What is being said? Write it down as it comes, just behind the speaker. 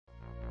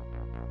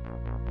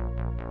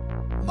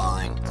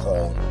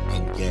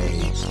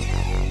Engaged.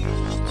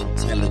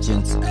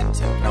 Intelligence and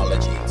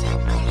technology.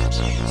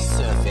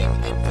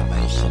 Surfing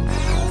information.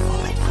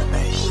 Powerful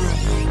information.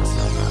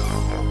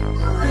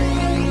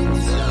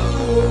 Brainzo.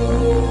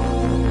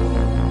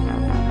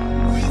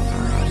 With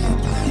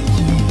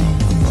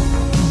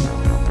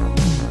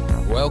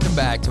Ronnie. Welcome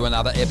back to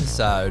another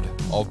episode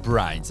of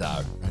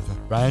Brainzo.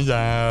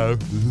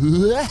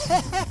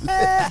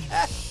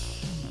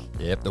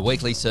 Yep, the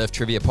weekly surf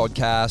trivia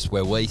podcast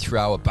where we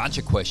throw a bunch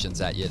of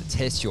questions at you to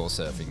test your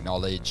surfing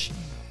knowledge.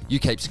 You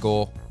keep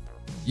score,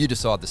 you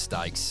decide the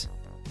stakes,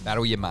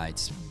 battle your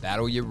mates,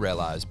 battle your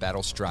relos,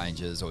 battle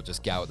strangers, or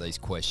just go at these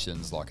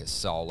questions like a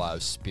solo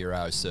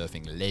Spiro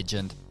surfing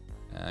legend.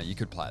 You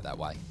could play it that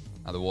way.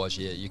 Otherwise,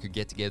 you could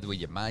get together with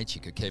your mates,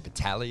 you could keep a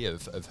tally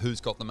of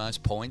who's got the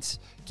most points,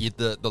 give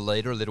the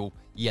leader a little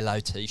yellow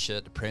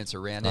T-shirt to prance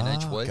around in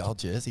each week. Gold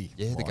jersey.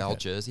 Yeah, the gold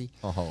jersey.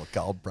 Oh,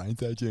 gold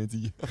Brainzo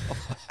jersey.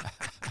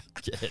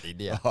 Get in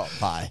there. Oh,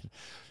 mate.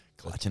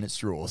 Clutching at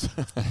straws.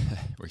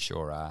 We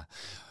sure are.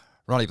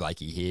 Ronnie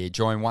Blakey here,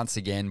 joined once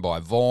again by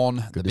Vaughn,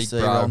 the Good to big see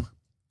you, bro. Ron.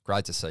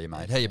 Great to see you,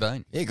 mate. How you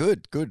been? Yeah,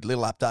 good. Good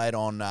little update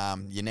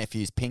on your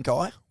nephew's pink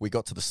eye. We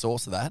got to the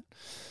source of that.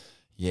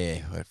 Yeah,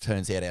 it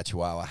turns out our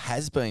chihuahua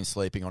has been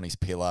sleeping on his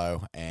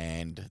pillow,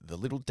 and the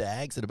little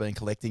dags that have been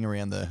collecting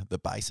around the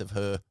base of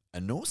her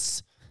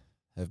anus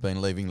have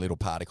been leaving little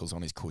particles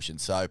on his cushion.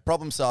 So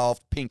problem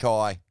solved, pink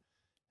eye,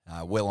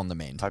 well on the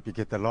mend. Hope you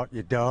get the lot,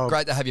 you dog.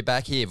 Great to have you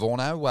back here,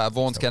 Vaughno.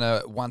 Vaughn's going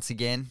to, once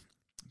again,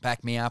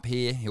 back me up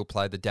here. He'll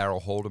play the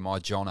Daryl Hall to my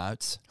John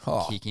Oates.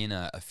 Oh. Kick in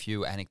a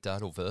few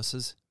anecdotal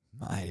verses.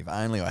 Mate, if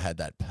only I had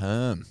that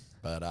perm.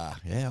 But,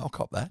 yeah, I'll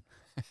cop that.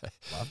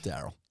 Love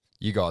Daryl.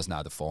 You guys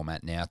know the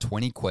format now.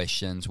 20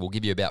 questions. We'll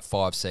give you about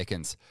 5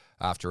 seconds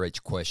after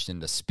each question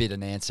to spit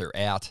an answer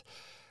out.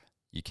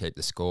 You keep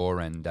the score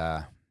and,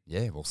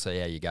 yeah, we'll see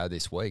how you go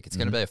this week. It's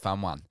going to be a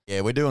fun one.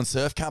 Yeah, we're doing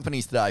surf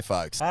companies today,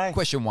 folks. Hey.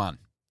 Question 1.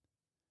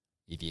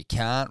 If you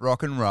can't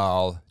rock and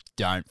roll,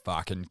 don't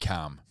fucking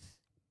come.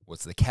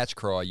 What's the catch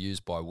cry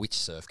used by which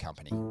surf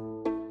company?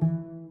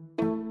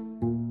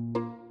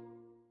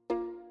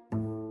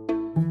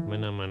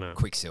 Mana.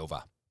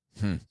 Quicksilver.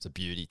 It's a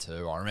beauty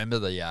too. I remember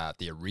the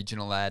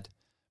original ad,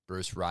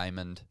 Bruce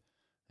Raymond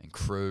and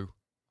crew,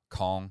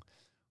 Kong,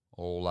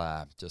 all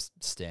just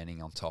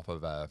standing on top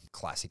of a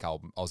classic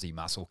old Aussie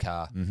muscle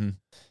car. Mm-hmm.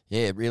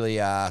 Yeah, it really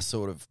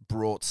sort of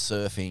brought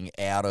surfing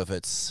out of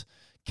its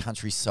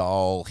country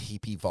soul,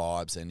 hippie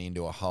vibes and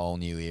into a whole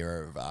new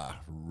era of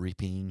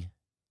ripping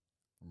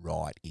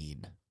right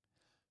in.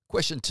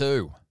 Question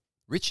 2.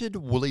 Richard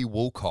Woolley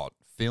Woolcott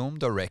filmed,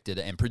 directed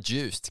and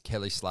produced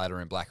Kelly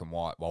Slater in Black and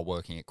White while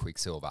working at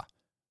Quicksilver.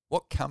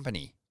 What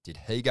company did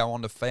he go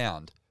on to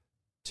found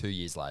 2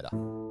 years later?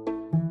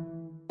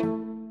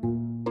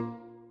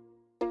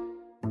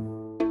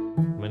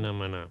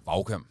 Mana.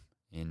 Volcom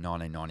in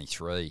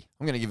 1993.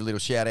 I'm going to give a little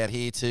shout out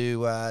here to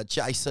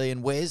JC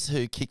and Wes,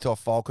 who kicked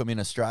off Volcom in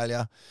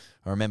Australia.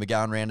 I remember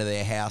going round to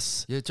their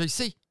house. Yeah,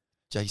 GC.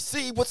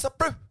 JC, what's up,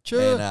 bro?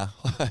 Sure. And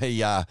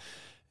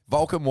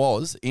Volcom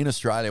was in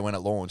Australia when it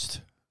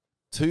launched.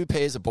 2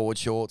 pairs of board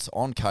shorts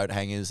on coat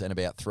hangers and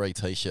about 3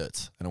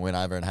 T-shirts. And I went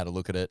over and had a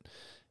look at it.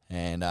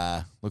 And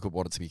look at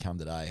what it's become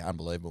today.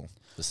 Unbelievable.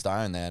 The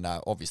Stone, and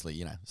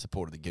obviously,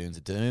 supported the Goons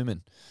of Doom.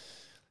 And,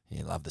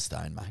 yeah, love the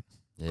Stone, mate.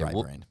 Yeah, Great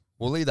brand.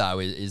 Woolley, though,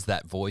 is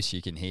that voice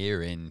you can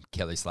hear in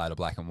Kelly Slater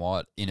Black and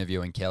White,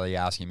 interviewing Kelly,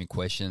 asking him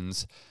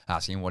questions,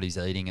 asking him what he's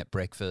eating at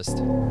breakfast.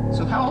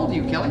 So how old are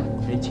you, Kelly?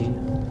 18.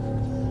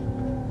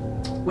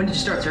 When did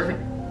you start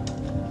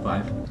surfing?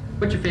 5.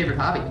 What's your favorite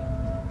hobby?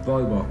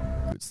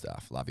 Volleyball. Good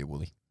stuff. Love you,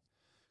 Wooly.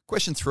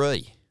 Question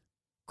 3.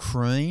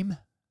 Cream,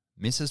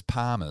 Mrs.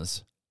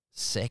 Palmer's,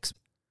 Sex,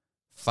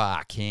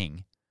 Far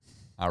King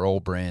are all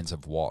brands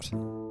of what?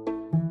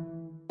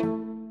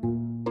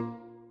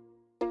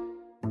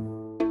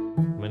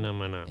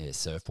 Mana. Yeah,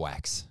 surf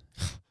wax.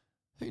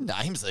 Who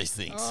names these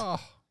things? Oh,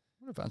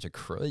 what a bunch of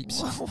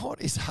creeps.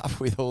 What is up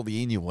with all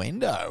the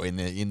innuendo in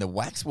the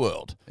wax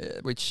world?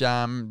 Which,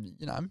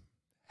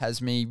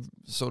 has me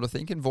sort of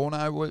thinking,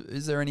 Vaughno,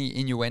 is there any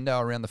innuendo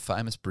around the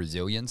famous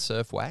Brazilian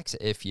surf wax,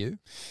 FU?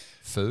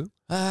 Fu?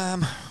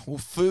 Well,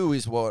 foo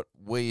is what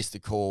we used to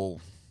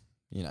call,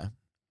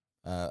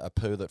 a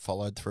poo that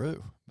followed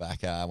through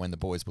back when the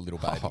boys were little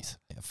babies.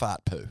 Yeah,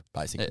 fart poo,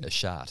 basically. A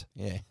shart.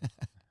 Yeah.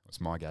 That's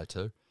my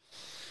go-to.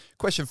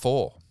 Question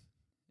 4.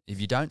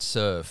 If you don't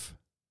surf,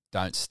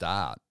 don't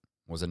start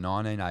was a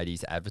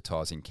 1980s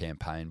advertising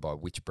campaign by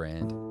which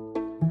brand?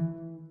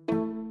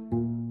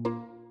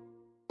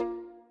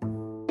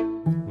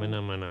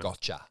 Mana.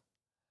 Gotcha.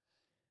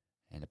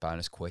 And a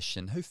bonus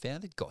question, who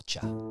founded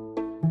Gotcha?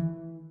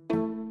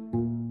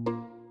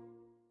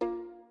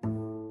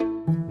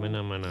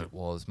 Mana. It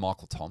was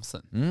Michael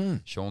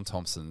Thompson, Sean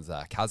Thompson's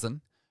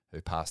cousin,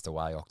 who passed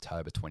away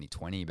October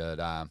 2020.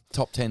 But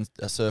Top 10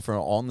 surfer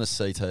on the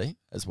CT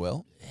as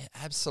well.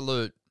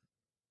 absolute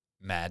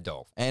mad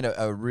dog. And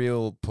a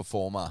real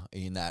performer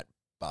in that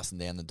busting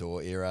down the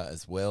door era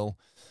as well.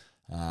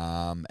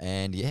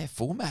 And yeah,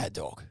 full mad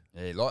dog.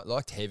 Yeah,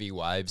 liked heavy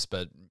waves,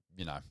 but,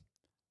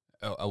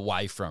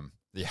 away from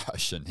the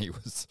ocean. He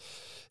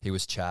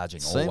was charging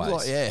Seems always.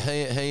 like, yeah,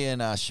 he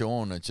and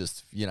Sean are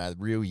just,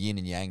 real yin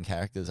and yang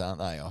characters, aren't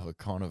they? Are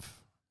kind of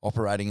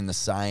operating in the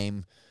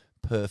same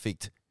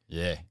perfect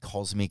Yeah,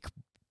 cosmic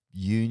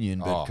union,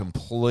 but Oh.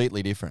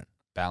 completely different.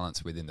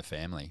 balance within the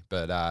family.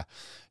 But I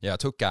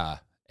took our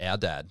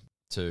dad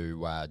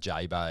to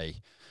J Bay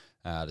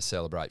to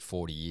celebrate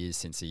 40 years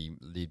since he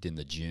lived in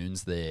the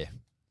dunes there,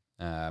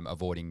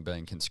 avoiding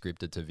being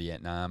conscripted to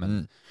Vietnam,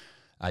 and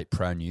ate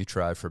pro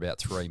nutro for about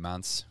 3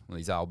 months with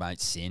his old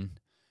mate Sin.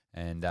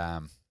 And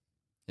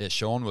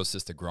Sean was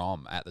just a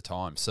grom at the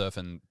time,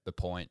 surfing the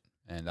point,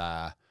 and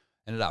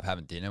ended up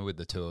having dinner with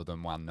the two of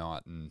them one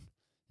night. And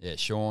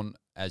Sean,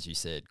 as you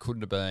said,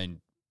 couldn't have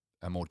been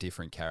a more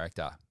different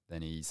character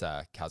than his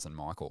cousin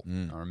Michael.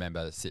 I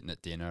remember sitting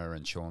at dinner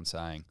and Sean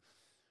saying,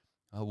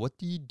 "Oh, what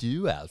do you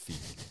do, Alfie?"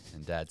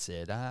 And Dad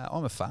said,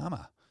 "I'm a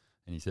farmer."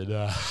 And he said,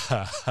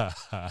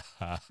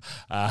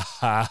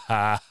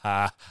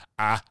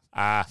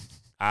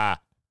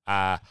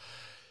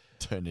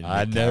 Turned into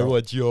 "I Nick know Carroll.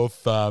 what you're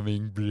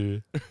farming,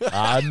 bro.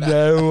 I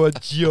know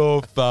what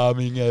you're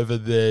farming over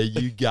there,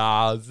 you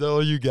guys.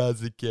 All you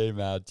guys that came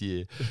out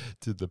here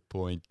to the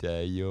point,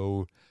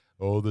 you're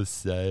all the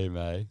same,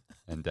 eh?"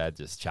 And Dad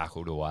just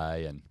chuckled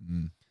away,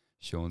 and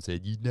Sean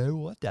said, "You know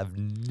what? I've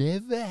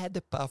never had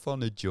to puff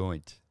on a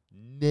joint.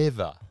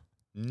 Never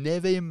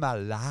in my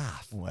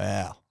life."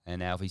 Wow.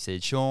 And Alfie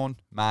said, "Sean,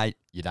 mate,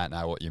 you don't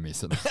know what you're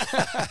missing."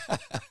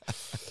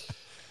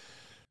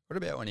 What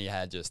about when he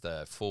had just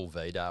a full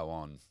veto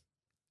on?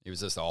 He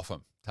was just off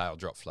him, tail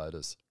drop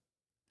floaters.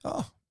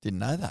 Oh, didn't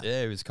know that.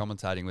 Yeah, he was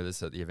commentating with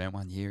us at the event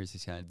one year. He's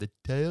saying, "The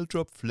tail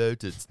drop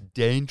floater, it's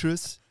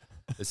dangerous.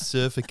 A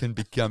surfer can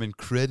become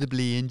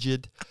incredibly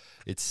injured.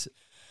 It's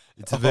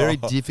a very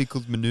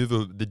difficult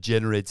maneuver that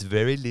generates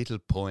very little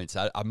points.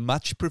 I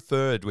much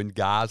preferred when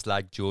guys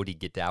like Geordie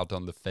get out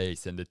on the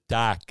face and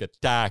attack."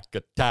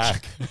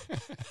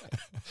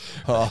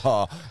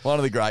 Oh, one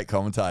of the great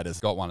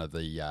commentators. Got one of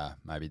the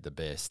maybe the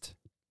best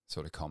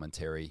sort of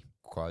commentary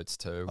quotes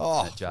too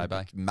Oh, at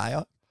J-Bay.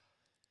 Mayo.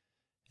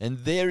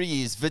 And there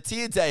he is,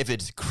 Vatir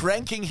David,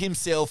 cranking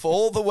himself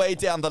all the way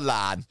down the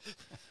line.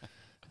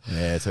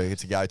 Yeah, so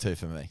it's a go-to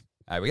for me.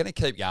 We're going to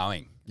keep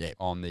going Yeah.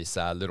 on this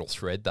little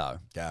thread, though,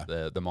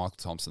 Go. the Michael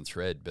Thompson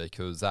thread,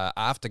 because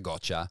after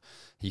Gotcha,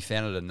 he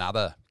founded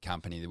another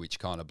company which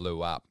kind of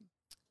blew up.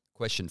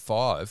 Question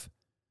 5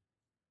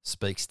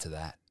 speaks to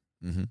that.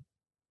 Mm-hmm.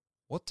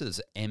 What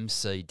does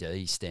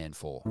MCD stand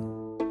for?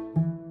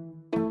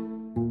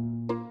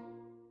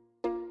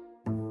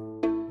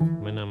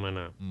 Mana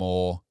mana.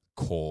 More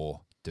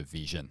Core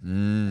Division.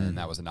 And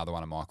that was another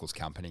one of Michael's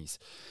companies.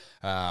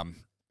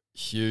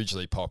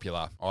 Hugely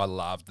popular. I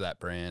loved that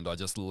brand. I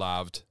just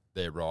loved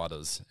their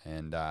riders.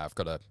 And I've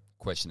got a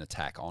question to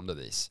tack onto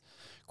this.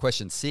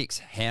 Question 6,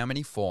 how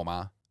many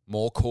former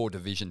More Core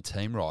Division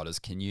team riders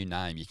can you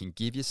name? You can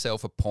give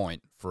yourself a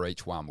point for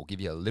each one. We'll give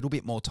you a little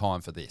bit more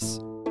time for this.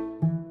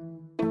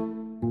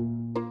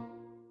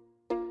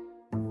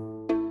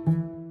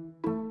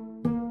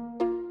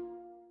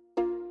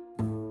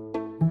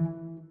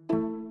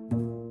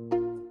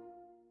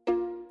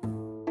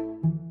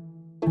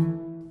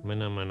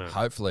 Mana mana.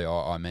 Hopefully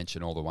I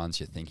mention all the ones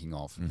you're thinking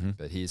of,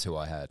 but here's who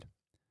I had.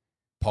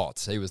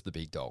 Potts, he was the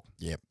big dog.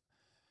 Yep.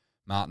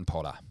 Martin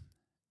Potter.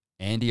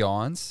 Andy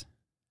Irons,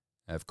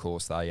 of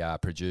course, they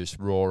produced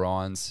Raw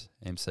Irons,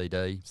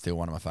 MCD, Still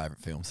one of my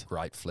favourite films.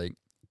 great flick.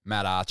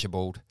 Matt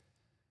Archibald,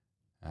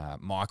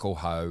 Michael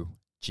Ho,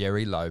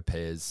 Jerry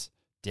Lopez,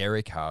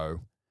 Derek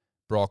Ho,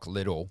 Brock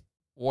Little.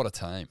 What a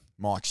team.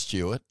 Mike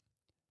Stewart.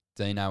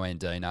 Dino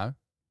Andino,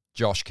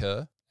 Josh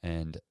Kerr,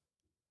 and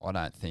I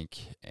don't think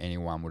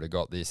anyone would have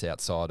got this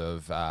outside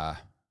of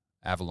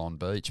Avalon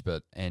Beach,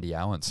 but Andy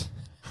Owens.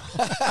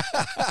 You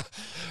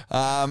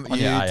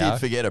your AO. did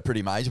forget a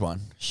pretty major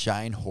one.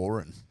 Shane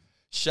Horan.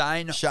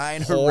 Shane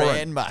Horan,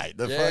 Horan. mate.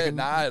 The Yeah, fucking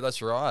no,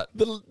 that's right.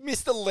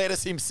 Mr.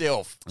 Lettuce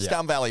himself. Yeah.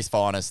 Scum Valley's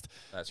finest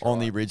That's on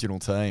right. the original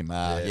team.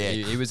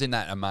 He was in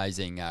that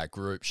amazing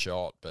group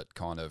shot, but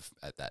kind of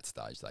at that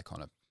stage they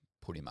kind of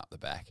put him up the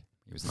back.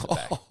 He was in the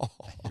back.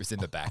 He was in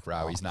the back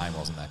row. His name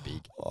wasn't that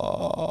big.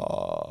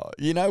 Oh,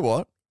 you know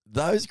what?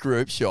 Those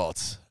group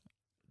shots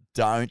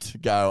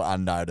don't go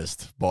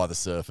unnoticed by the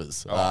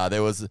surfers. Oh.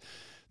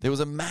 There was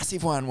a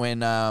massive one when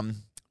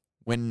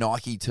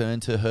Nike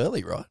turned to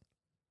Hurley, right?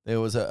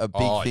 There was a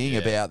big thing yeah.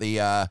 about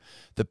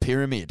the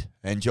pyramid,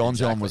 and John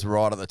Exactly. was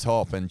right at the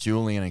top, and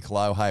Julian and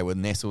Clohay were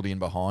nestled in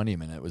behind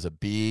him, and it was a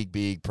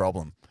big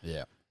problem.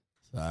 Yeah.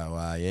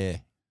 So, Yeah,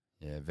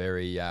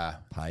 very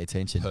pay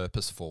attention.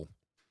 purposeful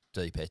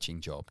deep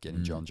etching job,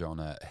 getting John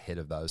ahead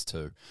of those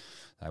two.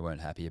 They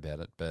weren't happy about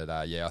it. But,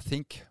 I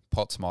think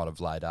Potts might have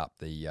laid up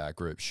the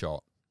group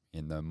shot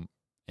in the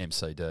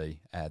MCD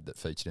ad that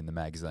featured in the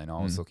magazine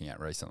I was looking at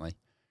recently,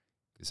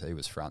 because he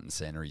was front and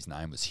centre. His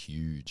name was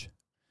huge.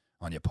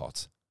 On your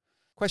Potts.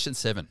 Question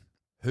 7.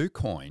 Who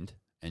coined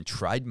and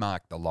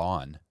trademarked the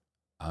line,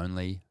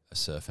 "Only a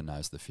surfer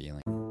knows the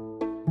feeling"?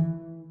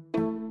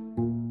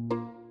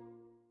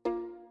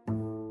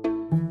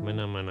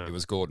 Mana mana. It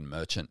was Gordon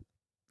Merchant.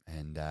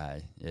 and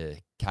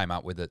came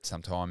up with it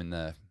sometime in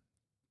the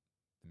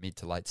mid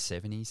to late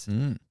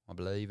 70s, I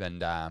believe.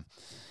 And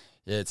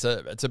it's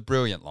a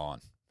brilliant line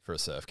for a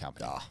surf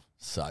company. Oh,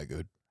 so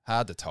good.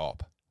 Hard to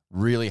top.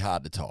 Really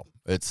hard to top.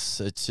 It's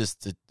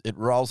just it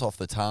rolls off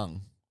the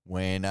tongue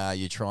when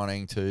you're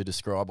trying to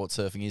describe what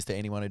surfing is to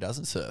anyone who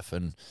doesn't surf.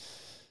 And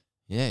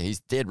yeah, he's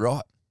dead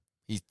right.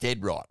 He's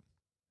dead right.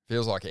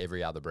 Feels like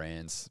every other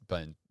brand's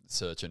been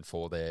searching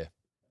for their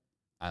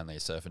only a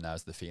surfer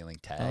knows the feeling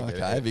tag. Oh, okay,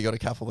 have you got a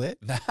couple there?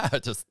 No,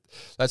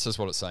 that's just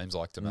what it seems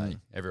like to me.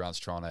 Everyone's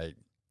trying to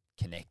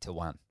connect to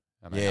one.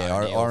 I mean, Yeah,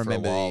 I O'Neill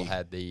remember for a while the-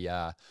 had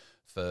the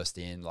first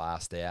in,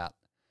 last out,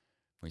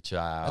 which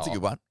That's a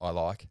good one. I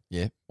like.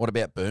 Yeah. What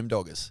about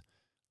boomdoggers?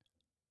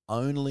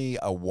 Only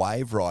a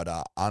wave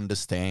rider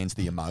understands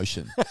the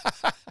emotion.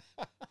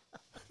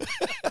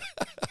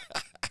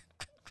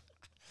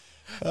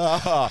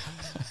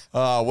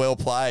 Well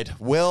played.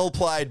 Well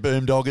played,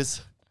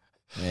 boomdoggers.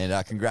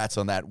 And congrats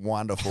on that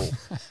wonderful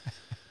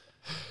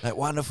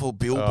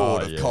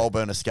billboard of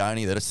Colburn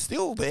Asconi that is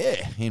still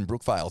there in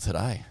Brookvale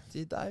today.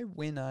 Did they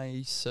win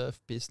a Surf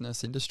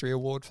Business Industry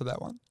Award for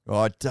that one?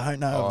 I don't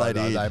know if they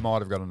no, did. they might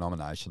have got a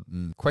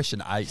nomination.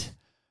 Question 8.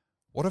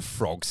 What are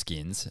frog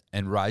skins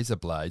and razor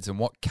blades, and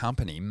what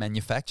company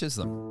manufactures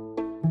them?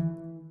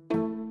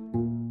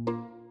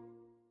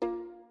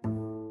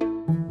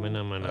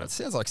 Mana. It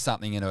sounds like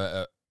something in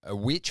a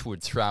witch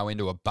would throw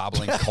into a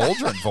bubbling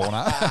cauldron,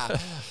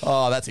 Vorno.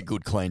 Oh, that's a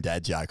good clean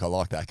dad joke. I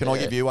like that. Can I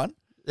give you one?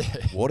 Yeah.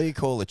 What do you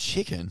call a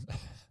chicken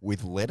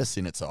with lettuce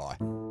in its eye?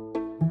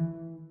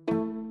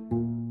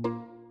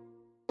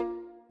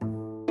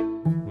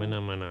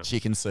 Mana.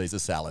 Chicken Caesar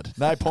salad.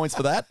 No points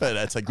for that, but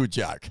it's a good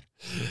joke.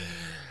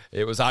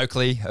 It was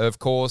Oakley, of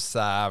course,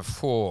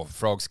 for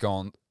frog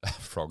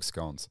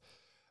scones.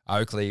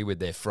 Oakley with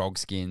their frog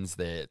skins,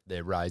 their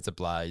razor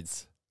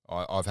blades.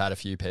 I've had a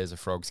few pairs of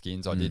frog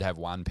skins. I did have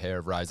one pair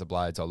of razor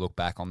blades. I look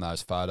back on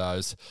those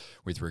photos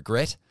with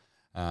regret.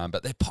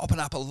 But they're popping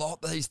up a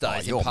lot these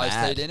days in you're post-heat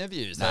mad.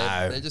 interviews.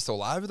 No. They're just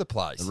all over the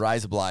place. The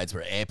razor blades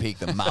were epic.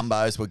 The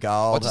mumbos were I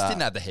gold. just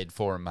didn't have the head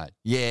for them, mate.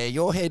 Yeah,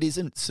 your head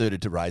isn't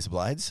suited to razor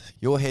blades.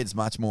 Your head's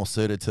much more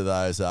suited to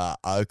those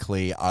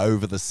Oakley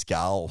over the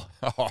skull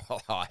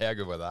How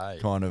good were they?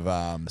 kind of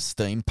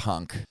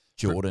steampunk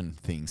Jordan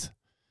things.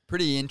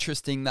 Pretty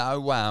interesting,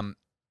 though,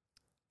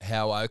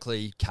 how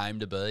Oakley came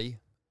to be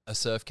a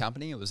surf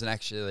company. It was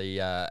actually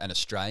an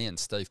Australian,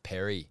 Steve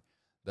Perry,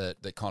 that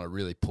kind of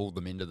really pulled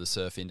them into the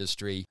surf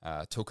industry,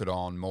 took it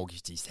on,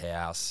 mortgaged his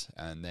house,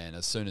 and then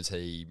as soon as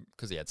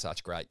because he had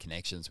such great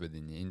connections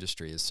within the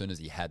industry, as soon as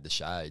he had the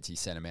shades, he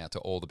sent them out to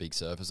all the big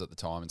surfers at the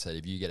time and said,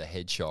 if you get a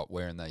headshot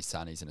wearing these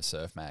sunnies in a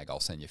surf mag, I'll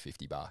send you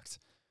 $50.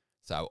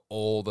 So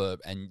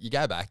and you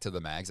go back to the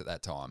mags at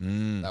that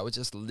time, they were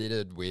just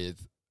littered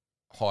with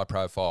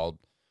high-profile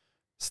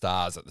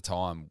stars at the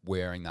time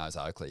wearing those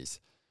Oakleys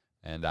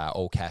and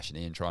all cashing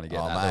in, trying to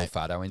get that little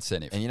photo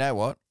incentive. And you know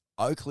what?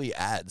 Oakley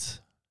ads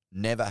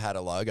never had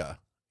a logo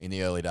in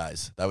the early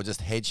days. They were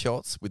just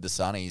headshots with the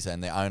sunnies,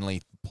 and the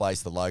only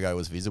place the logo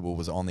was visible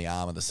was on the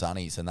arm of the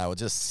sunnies, and they were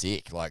just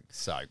sick. Like,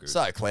 So good.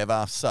 so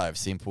clever, so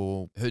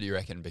simple. Who do you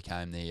reckon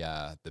became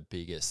the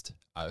biggest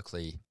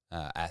Oakley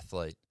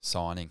athlete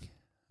signing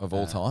Of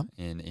all time?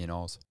 in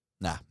Oz?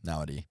 Nah,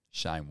 no idea.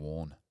 Shane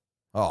Warne.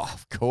 Oh,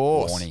 of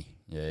course. Warney.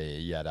 Yeah,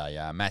 he had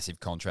a massive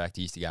contract.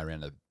 He used to go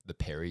around to the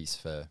Perrys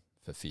for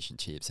fish and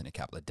chips and a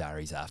couple of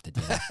durries after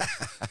dinner.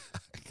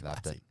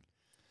 Loved it.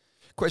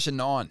 Question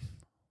 9.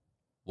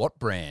 What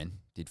brand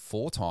did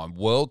 4-time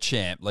world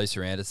champ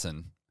Lisa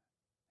Anderson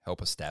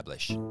help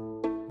establish?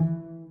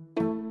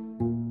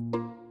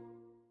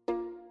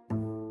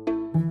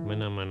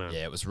 Mana.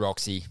 Yeah, it was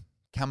Roxy.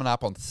 Coming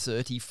up on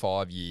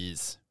 35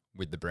 years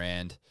with the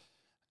brand.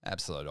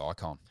 Absolute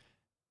icon.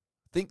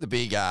 I think the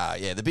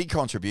big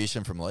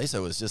contribution from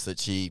Lisa was just that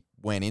she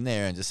went in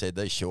there and just said,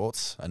 these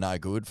shorts are no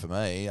good for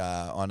me.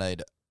 I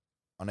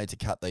need to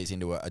cut these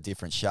into a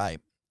different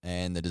shape.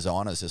 And the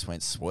designers just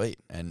went, sweet.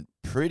 And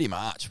pretty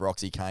much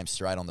Roxy came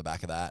straight on the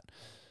back of that.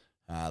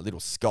 Little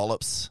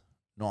scallops,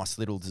 nice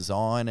little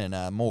design,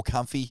 and more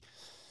comfy.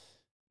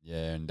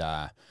 Yeah, and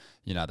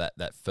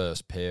that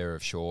first pair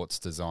of shorts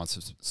designed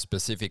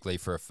specifically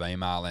for a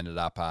female ended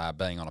up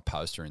being on a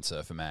poster in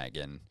Surfer Mag,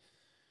 and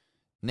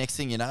next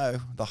thing you know,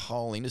 the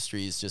whole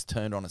industry is just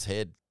turned on its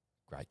head.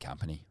 great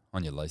company.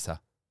 On you, Lisa.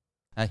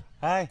 Hey.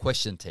 Hi.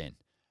 Question 10.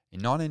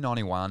 In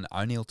 1991,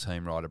 O'Neill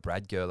team rider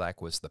Brad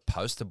Gerlach was the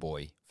poster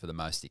boy for the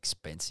most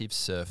expensive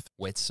surf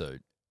wetsuit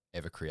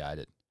ever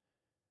created.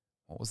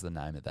 What was the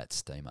name of that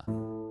steamer?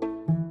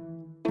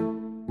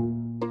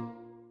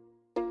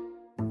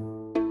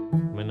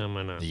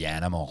 Mana. The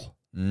Animal.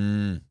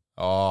 Mm.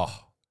 Oh,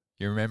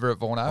 you remember it,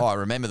 Vorno? Oh, I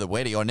remember the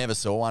Weddy. I never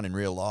saw one in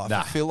real life.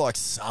 Nah. I feel like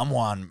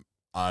someone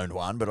owned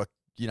one, but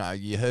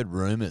you heard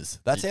rumours.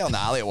 That's how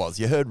gnarly it was.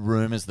 You heard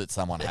rumours that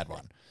someone had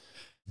one.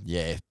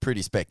 Yeah,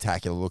 pretty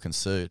spectacular looking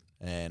suit.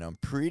 And I'm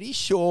pretty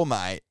sure,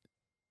 mate,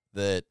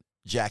 that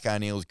Jack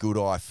O'Neill's good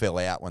eye fell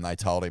out when they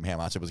told him how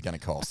much it was going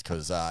to cost,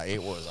 because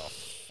it was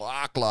a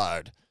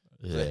fuckload.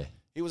 Yeah.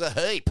 It was a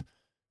heap.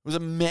 was a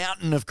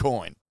mountain of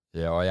coin.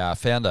 Yeah, I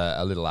found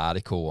a little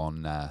article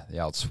on the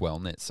old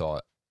Swellnet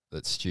site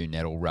that Stu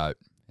Nettle wrote,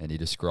 and he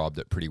described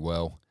it pretty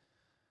well.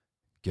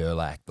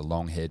 Gerlach, the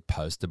long-haired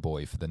poster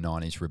boy for the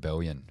 90s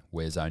rebellion,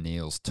 wears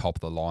O'Neill's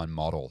top-of-the-line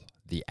model,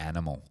 the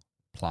Animal.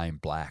 Plain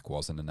black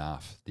wasn't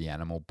enough. The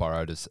Animal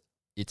borrowed its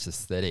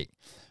aesthetic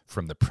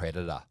from the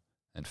Predator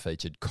and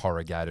featured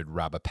corrugated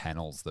rubber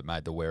panels that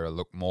made the wearer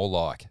look more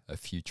like a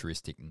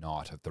futuristic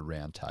knight of the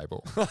round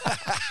table.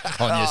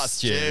 On your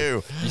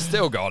Stu. You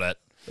still got it.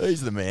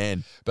 He's the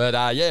man. But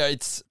yeah,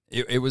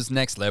 it was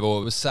next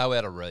level. It was so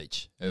out of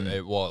reach.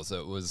 It was.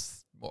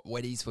 What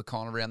Weddies were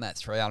kind of around that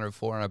 $300,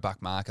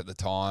 $400 mark at the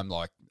time,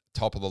 like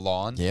top of the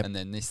line. Yep. And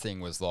then this thing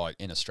was like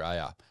in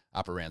Australia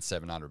up around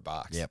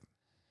 $700. Yep.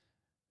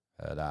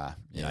 But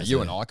Yeah,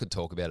 you and I could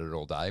talk about it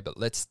all day. But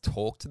let's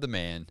talk to the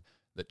man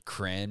that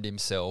crammed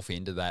himself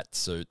into that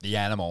suit, the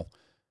Animal.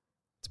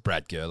 It's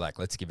Brad Gerlach.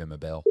 Let's give him a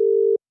bell.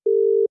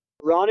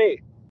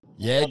 Ronnie.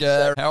 Yeah,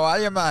 Ger. How are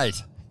you, mate?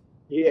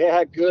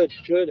 Yeah, good.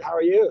 How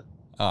are you?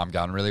 Oh, I'm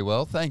going really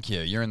well, thank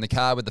you. You're in the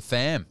car with the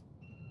fam.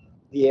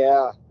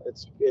 Yeah,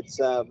 it's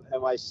and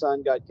my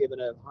son got given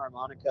a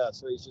harmonica,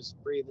 so he's just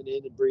breathing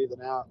in and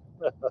breathing out.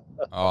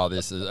 Oh,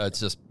 it's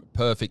just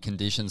perfect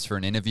conditions for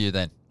an interview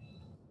then.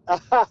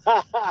 Mate,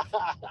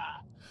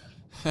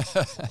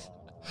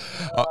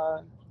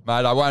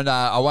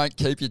 I won't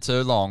keep you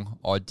too long.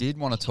 I did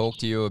want to talk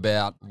to you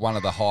about one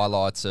of the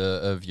highlights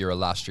of your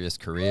illustrious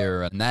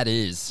career, and that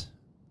is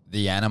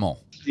the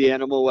Animal. The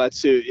Animal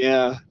wetsuit,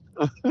 yeah.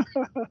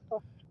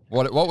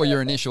 What were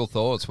your initial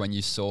thoughts when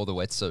you saw the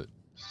wetsuit?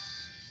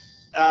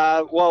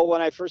 Well,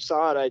 when I first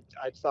saw it,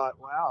 I thought,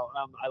 wow,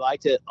 I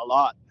liked it a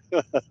lot.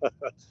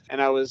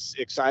 And I was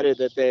excited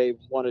that they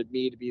wanted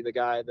me to be the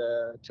guy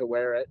to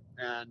wear it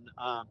and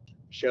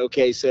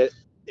showcase it.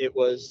 It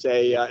was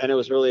and it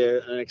was really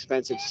an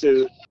expensive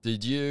suit.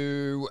 Did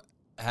you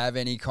have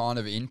any kind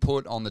of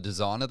input on the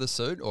design of the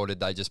suit, or did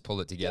they just pull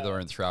it together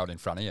and throw it in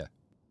front of you?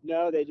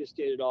 No, they just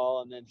did it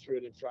all and then threw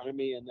it in front of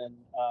me, and then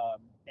I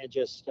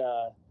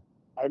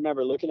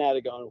remember looking at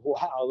it going,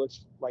 wow, it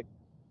looks like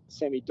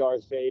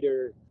semi-Darth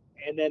Vader.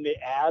 And then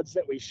the ads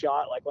that we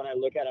shot, like when I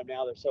look at them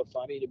now, they're so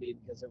funny to me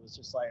because it was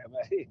just like,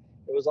 it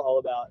was all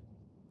about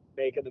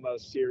making the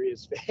most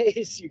serious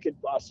face you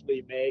could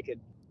possibly make.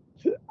 And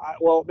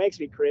it makes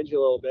me cringe a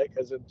little bit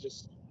because I'm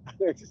just, I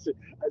was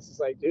just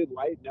like, dude,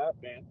 lighten up,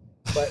 man.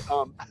 But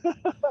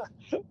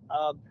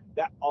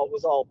that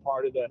was all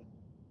part of the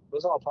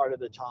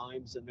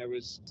times. And there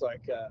was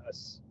like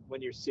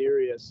when you're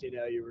serious,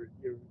 you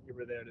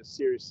were there to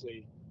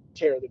seriously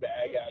tear the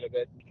bag out of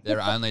it.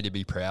 They're only to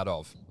be proud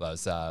of,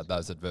 those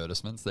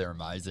advertisements. They're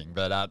amazing.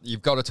 But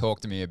you've got to talk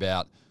to me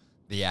about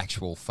the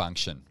actual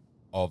function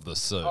of the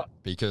suit,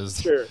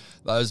 because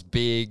those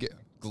big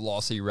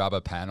glossy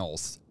rubber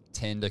panels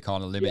tend to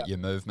kind of limit your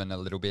movement a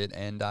little bit,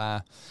 and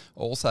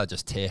also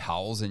just tear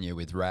holes in you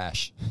with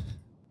rash.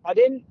 I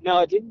didn't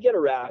get a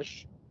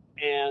rash,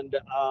 and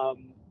I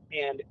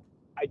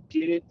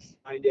didn't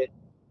find it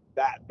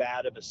that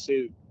bad of a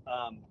suit.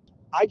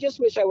 I just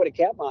wish I would have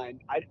kept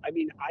mine. I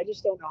mean, I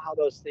just don't know how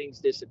those things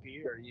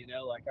disappear,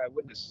 like I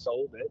wouldn't have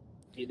sold it,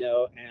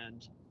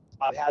 and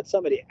I've had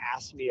somebody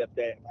ask me if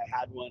I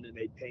had one and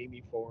they'd pay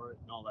me for it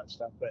and all that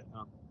stuff, but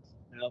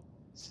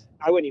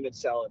I wouldn't even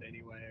sell it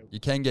anyway. You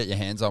can get your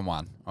hands on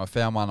one. I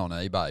found one on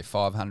eBay,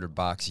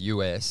 $500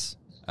 US.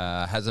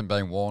 Hasn't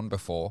been worn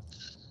before.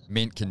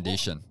 Mint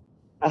condition.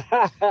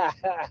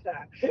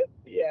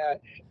 Yeah,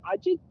 I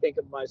did think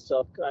of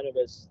myself kind of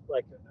as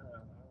like a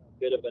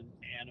bit of an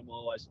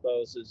animal, I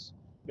suppose. Is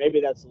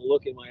maybe that's the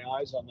look in my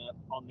eyes on the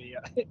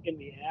in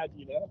the ad,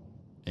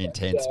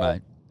 Intense,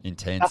 mate.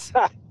 Intense.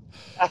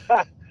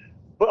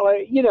 Well,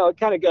 it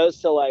kind of goes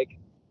to like,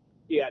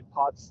 you had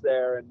Potts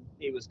there, and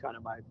he was kind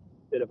of my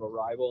bit of a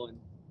rival, and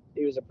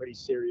he was a pretty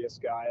serious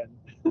guy, and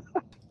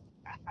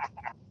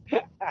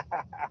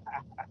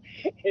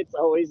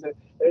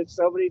there's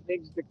so many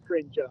things to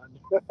cringe on.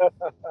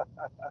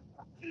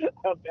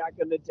 Back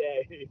in the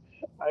day,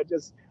 I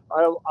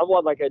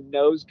want like a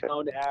nose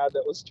cone ad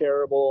that was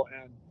terrible,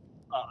 and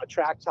a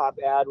track top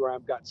ad where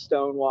I've got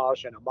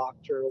stonewash and a mock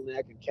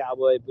turtleneck and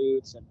cowboy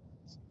boots, and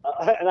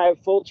I have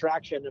full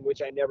traction, in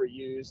which I never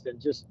used, and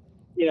just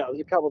there's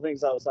a couple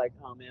things I was like,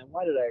 oh man,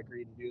 why did I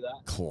agree to do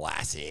that?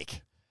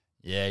 Classic.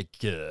 Yeah.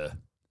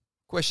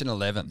 Question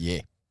 11. Yeah.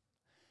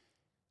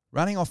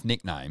 Running off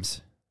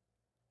nicknames,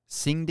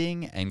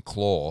 Singding and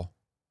Claw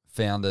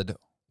founded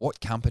what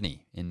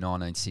company in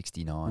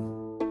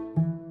 1969?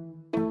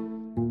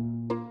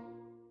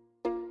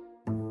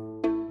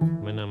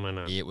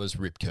 Mana. It was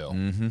Rip Curl.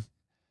 Mm-hmm.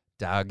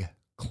 Doug,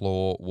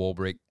 Claw,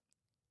 Warbrick,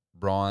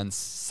 Brian,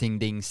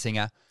 Singding,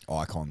 Singer.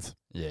 Icons.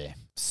 Yeah.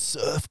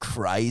 Surf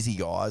crazy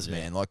guys,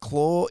 man. Like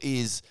Claw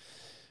is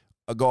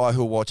a guy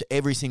who'll watch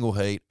every single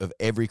heat of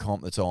every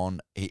comp that's on.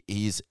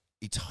 He's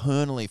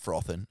eternally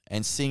frothing,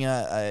 and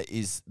Singer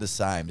is the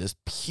same. Just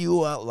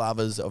pure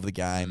lovers of the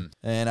game,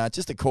 and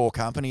just a core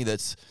company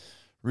that's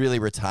really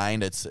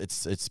retained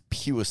its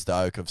pure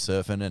stoke of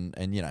surfing,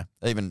 and you know,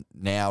 even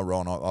now,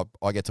 Ron,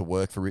 I get to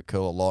work for Rip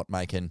Curl a lot,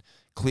 making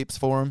clips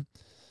for him.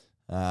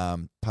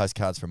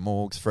 Postcards from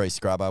Morgs, free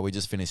scrubber. We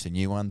just finished a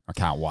new one, I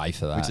can't wait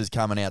for that. which is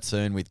coming out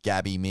soon with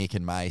Gabby, Mick,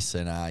 and Mace.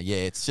 And yeah,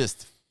 it's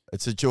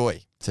a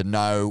joy to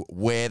know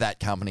where that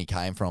company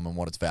came from and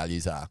what its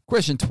values are.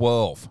 Question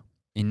 12.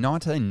 In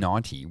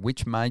 1990,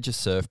 which major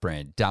surf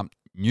brand dumped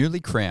newly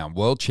crowned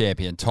world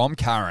champion Tom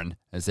Curran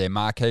as their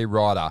marquee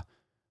rider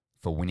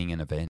for winning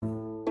an event?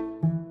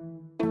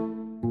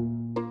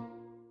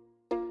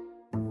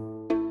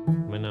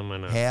 Mana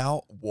mana.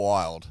 How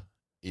wild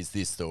is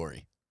this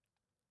story?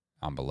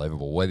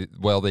 Unbelievable.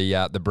 Well,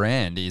 the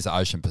brand is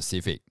Ocean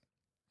Pacific,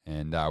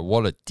 and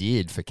what it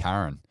did for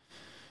Curran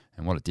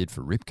and what it did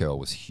for Rip Curl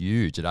was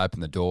huge. It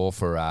opened the door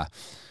for a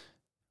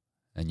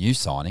new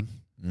signing,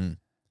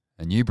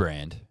 a new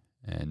brand,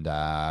 and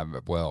a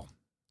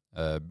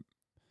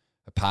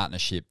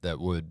partnership that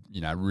would,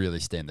 you know, really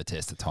stand the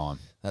test of time.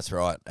 That's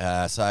right.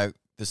 So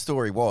the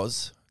story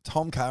was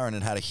Tom Curran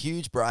had a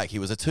huge break. He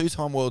was a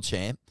 2-time world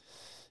champ.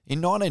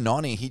 In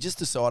 1990, he just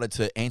decided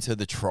to enter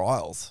the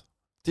trials.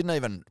 Didn't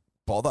even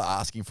bother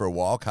asking for a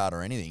wild card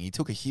or anything. He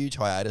took a huge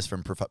hiatus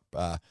from pro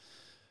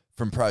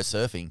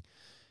surfing.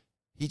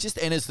 He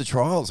just enters the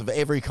trials of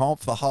every comp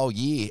for the whole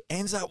year,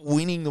 ends up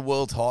winning the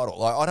world title.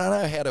 Like, I don't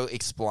know how to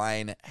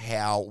explain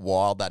how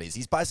wild that is.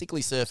 He's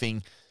basically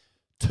surfing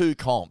 2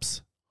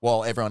 comps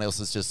while everyone else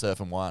is just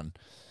surfing 1.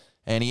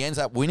 And he ends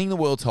up winning the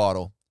world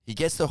title. He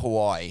gets to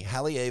Hawaii.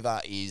 Halle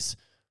Eva is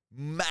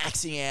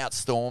maxing out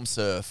storm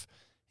surf.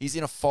 He's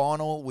in a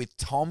final with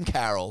Tom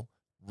Carroll,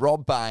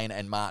 Rob Bain,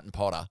 and Martin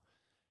Potter.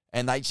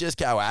 And they just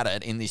go at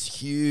it in this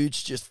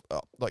huge, just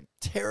like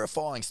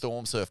terrifying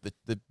storm surf.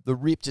 The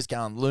rip just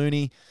going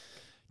loony.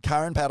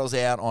 Curran paddles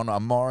out on a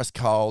Morris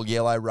Cole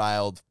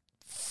yellow-railed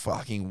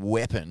fucking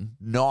weapon,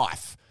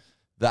 knife.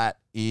 That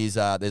is,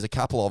 there's a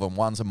couple of them.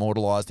 One's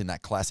immortalised in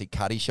that classic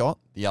cutty shot.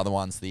 The other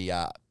one's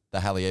the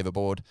Halle Eva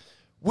board.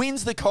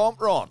 Wins the comp,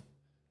 Ron.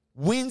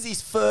 Wins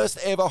his first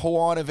ever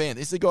Hawaiian event.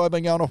 This is a guy who's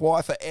been going to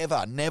Hawaii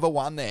forever. Never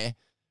won there.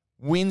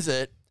 Wins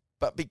it.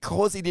 But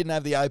because he didn't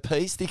have the OP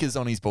stickers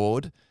on his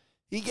board,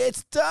 he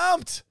gets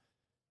dumped.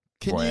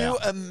 Can you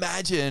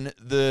imagine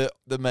the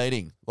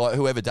meeting? Like,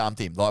 whoever dumped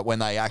him, like when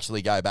they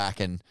actually go back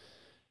and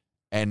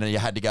you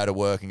had to go to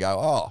work and go,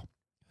 oh,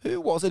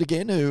 who was it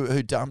again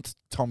who dumped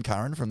Tom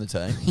Curran from the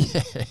team?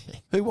 Yeah.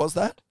 Who was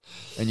that?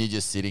 And you're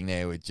just sitting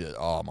there with just,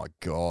 oh my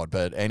God.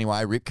 But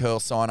anyway, Rip Curl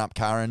sign up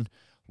Curran,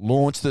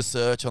 launch the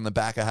search on the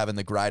back of having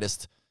the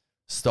greatest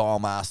style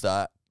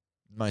master,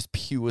 most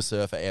pure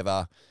surfer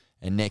ever.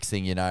 And next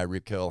thing you know,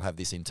 Rip Curl have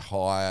this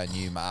entire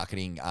new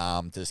marketing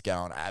arm just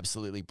going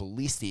absolutely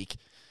ballistic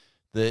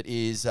that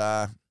is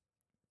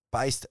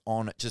based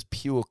on just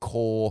pure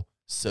core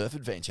surf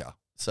adventure.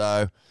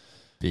 So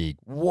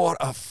what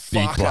a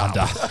fuck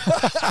blunder.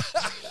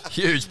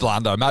 Huge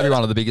blunder. Maybe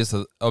one of the biggest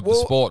of the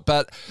sport.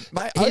 But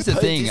mate, here's OP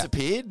the thing.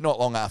 disappeared not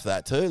long after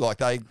that too. Like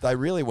they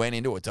really went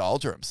into a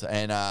doldrums.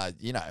 And,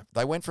 you know,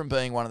 they went from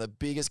being one of the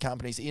biggest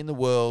companies in the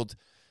world,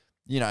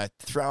 you know,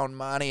 throwing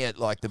money at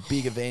like the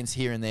big events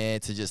here and there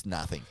to just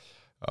nothing.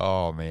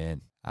 Oh,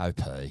 man.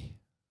 OP.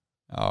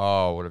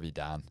 Oh, what have you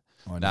done?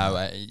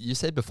 No, you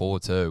said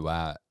before too,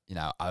 you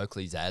know,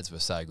 Oakley's ads were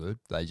so good.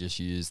 They just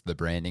used the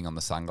branding on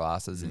the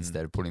sunglasses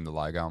instead of putting the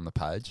logo on the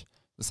page.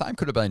 The same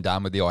could have been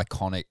done with the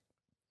iconic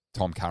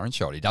Tom Curran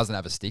shot. He doesn't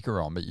have a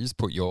sticker on, but you just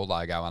put your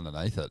logo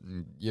underneath it,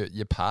 and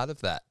you're part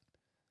of that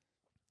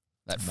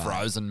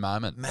frozen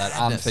moment, that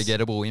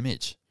unforgettable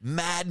image.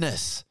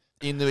 Madness.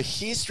 In the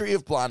history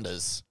of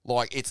blunders,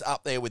 like, it's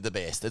up there with the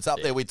best. It's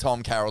up there with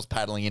Tom Carroll's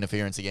paddling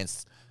interference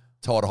against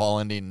Todd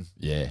Holland in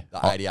the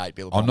 88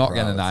 Billabong. I'm not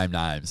going to name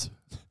names,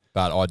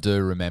 but I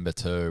do remember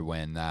too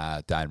when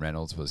Dane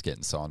Reynolds was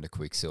getting signed to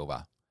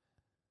Quicksilver.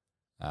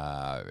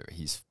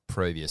 His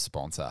previous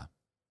sponsor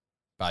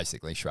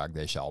basically shrugged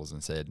their shoulders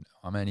and said,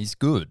 I mean, he's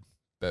good,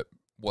 but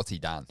what's he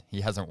done? He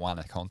hasn't won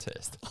a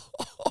contest.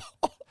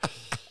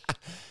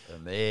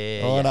 And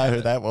there I know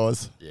who that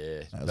was.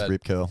 Yeah. That was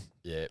Rip Curl.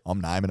 Yeah.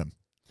 I'm naming him.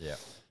 Yeah.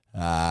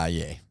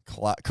 Yeah.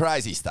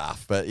 Crazy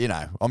stuff. But, you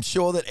know, I'm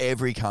sure that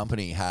every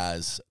company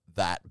has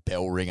that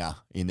bell ringer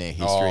in their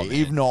history,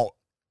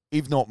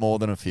 if not more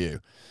than a few.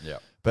 Yeah.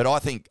 But I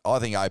think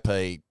OP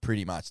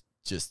pretty much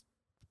just,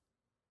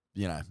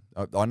 you know,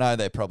 I know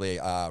they're probably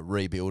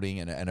rebuilding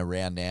and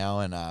around now,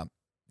 and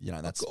you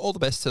know, that's all the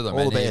best to them.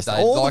 All the best.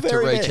 They'd All the like to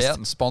very reach best. out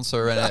and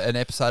sponsor an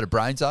episode of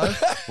Brainzo.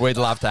 We'd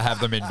love to have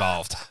them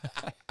involved.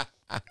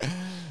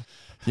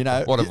 You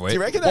know, what have we? Do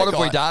you reckon What have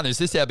we done? Is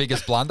this our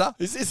biggest blunder?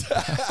 Is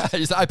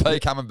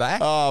OP coming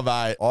back? Oh,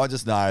 mate, I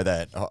just know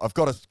that I've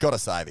got to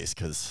say this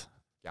because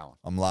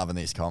I'm loving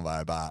this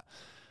convo. But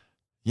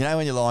you know,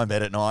 when you lie in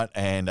bed at night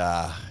and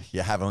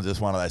you're having just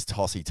one of those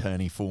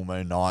tossy-turny full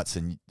moon nights,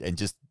 and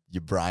just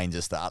your brain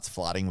just starts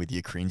flooding with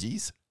your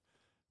cringies.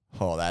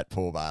 Oh, that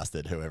poor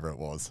bastard, whoever it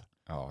was.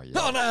 Oh, yeah.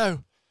 Oh, no.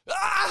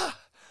 Ah!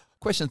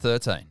 Question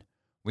 13.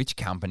 Which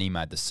company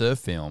made the surf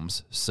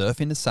films Surf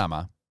in the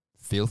Summer,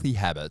 Filthy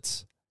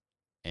Habits,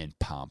 and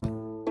Pump?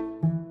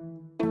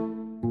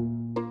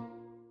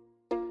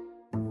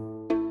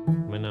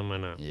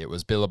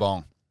 Surfers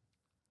Billabong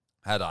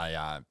had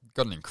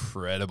got an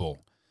incredible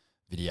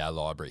video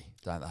library,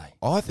 don't they?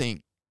 I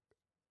think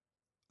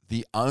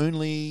the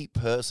only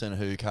person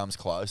who comes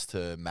close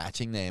to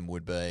matching them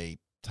would be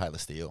Taylor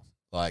Steele,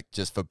 like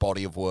just for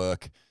body of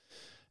work.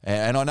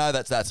 And I know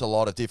that's a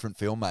lot of different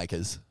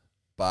filmmakers,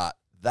 but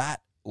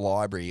that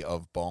library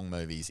of Bong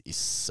movies is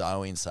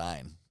so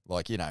insane.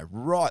 Like, you know,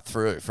 right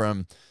through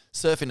from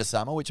Surf Into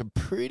Summer, which I'm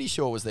pretty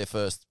sure was their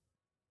first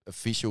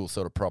official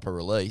sort of proper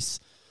release,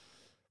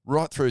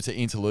 right through to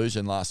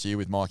Interlusion last year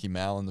with Mikey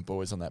Mal and the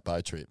boys on that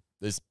boat trip.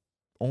 There's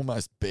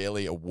almost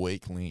barely a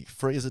weak link.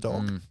 Free as a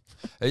dog.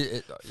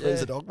 Free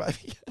as a dog,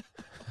 baby.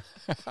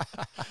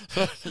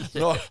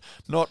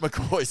 not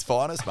McCoy's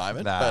finest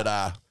moment, Nah.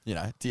 but, you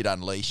know, did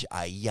unleash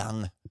a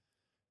young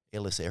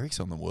Ellis Eriks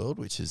on the world,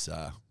 which is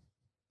a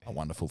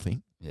wonderful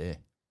thing. Yeah.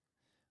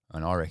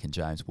 And I reckon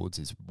James Woods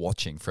is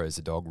watching Free as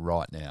a Dog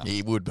right now.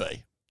 He would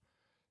be.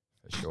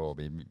 For sure.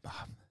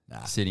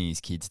 Sitting his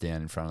kids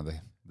down in front of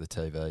the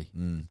TV.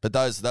 But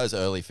those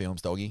early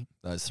films, Doggy,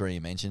 those three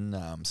you mentioned,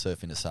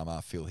 Surf Into Summer,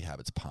 Filthy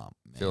Habits, Pump.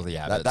 Man. Filthy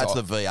Habits. That's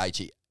the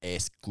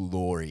VHS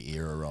glory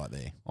era right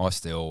there. I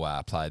still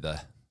play the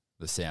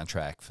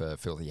soundtrack for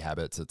Filthy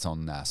Habits. It's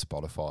on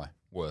Spotify.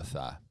 Worth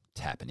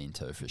tapping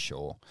into for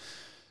sure.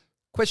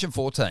 Question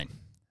 14.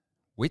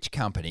 Which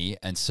company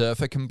and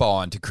surfer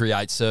combined to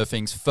create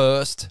surfing's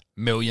first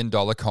 $1 million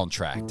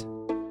contract?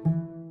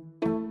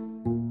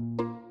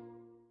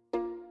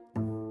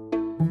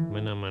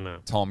 Mana.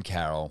 Tom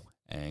Carroll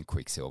and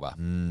Quicksilver.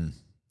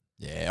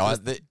 Yeah,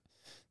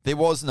 there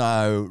was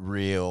no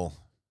real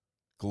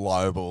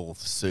global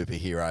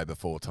superhero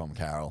before Tom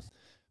Carroll.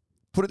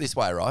 Put it this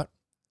way, right?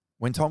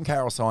 When Tom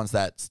Carroll signs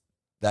that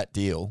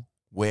deal,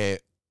 we're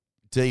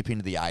deep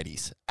into the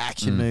 80s.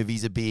 Action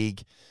movies are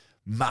big,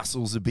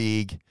 muscles are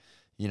big,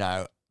 you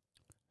know,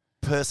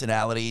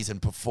 personalities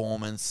and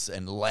performance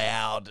and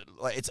loud.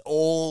 Like, it's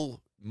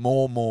all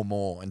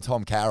more. And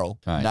Tom Carroll,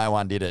 Right. No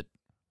one did it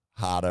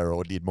harder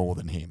or did more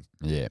than him.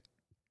 Yeah.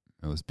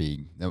 It was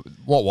big.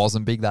 What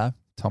wasn't big, though?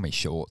 Tommy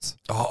shorts.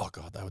 Oh,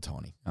 God, they were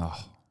tiny.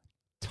 Oh,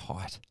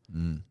 tight.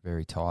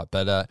 Very tight.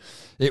 But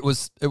it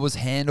was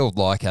handled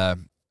like a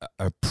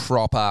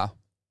proper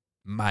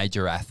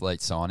major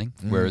athlete signing,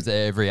 whereas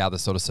every other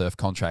sort of surf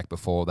contract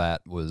before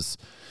that was,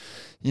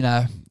 you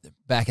know,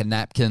 back of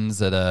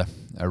napkins at a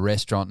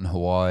restaurant in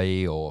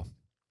Hawaii or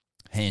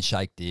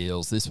handshake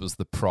deals. This was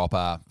the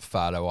proper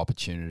photo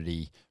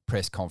opportunity,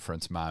 press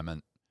conference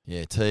moment.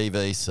 Yeah,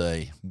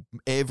 TVC.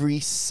 Every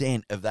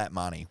cent of that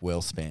money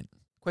well spent.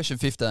 Question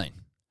 15.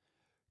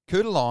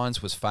 Cooter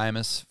Lines was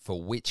famous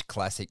for which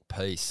classic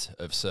piece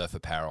of surf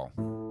apparel?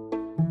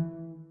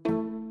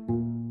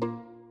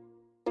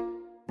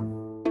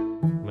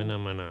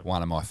 Mana.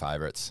 One of my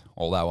favourites,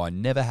 although I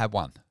never had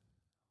one.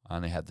 I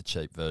only had the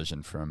cheap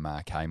version from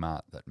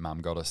Kmart that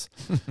Mum got us.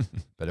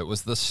 But it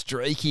was the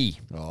Streaky.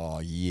 Oh,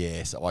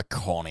 yes.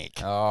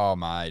 Iconic. Oh,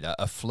 mate,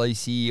 a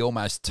fleecy,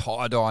 almost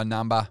tie-dye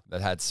number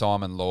that had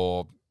Simon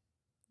Law,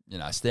 you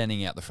know,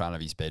 standing out the front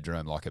of his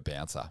bedroom like a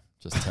bouncer,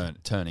 just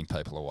turning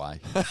people away.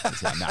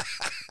 So,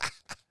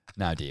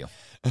 no deal.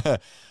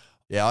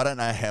 Yeah, I don't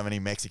know how many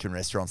Mexican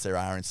restaurants there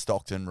are in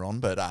Stockton, Ron,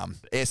 but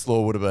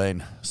S-Law would have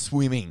been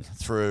swimming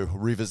through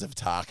rivers of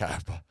taco.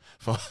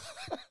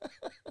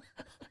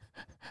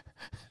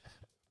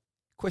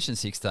 Question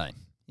 16.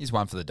 Here's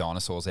one for the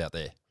dinosaurs out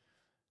there.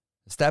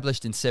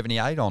 Established in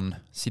 78 on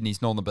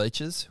Sydney's northern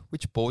beaches,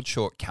 which board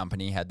short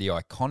company had the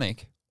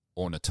iconic,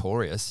 or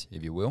notorious,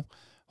 if you will,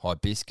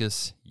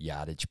 hibiscus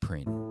yardage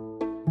print?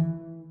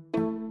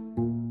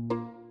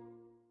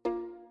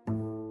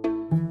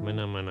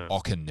 Mana.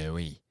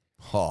 Okanui.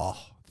 Oh,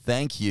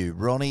 thank you,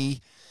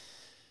 Ronnie.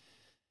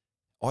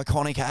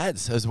 Iconic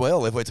ads as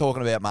well, if we're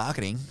talking about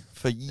marketing.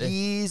 For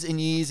years and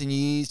years and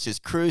years,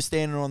 just crews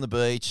standing on the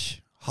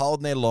beach,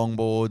 holding their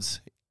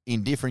longboards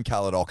in different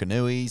coloured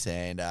Okanuis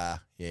and,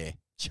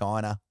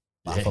 China,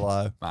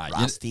 Buffalo, Mate,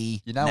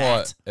 Rusty, You know Nat.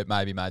 what? It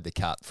maybe made the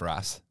cut for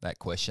us, that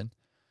question,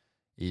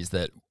 is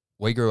that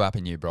we grew up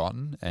in New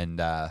Brighton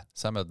and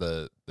some of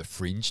the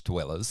fringe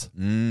dwellers,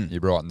 New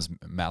Brighton's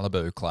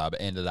Malibu Club,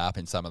 ended up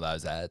in some of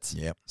those ads.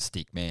 Yep.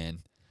 Stickman,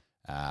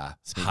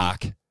 Smithy.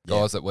 Huck,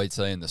 guys that we'd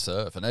see in the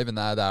surf. And even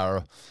though they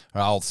were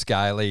old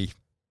scaly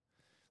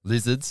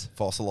lizards,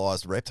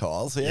 Fossilised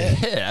reptiles, yeah.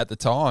 at the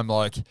time,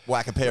 like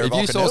Whack a pair of If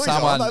you saw Okanuis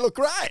someone- on, they look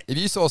great. if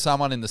you saw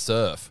someone in the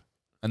surf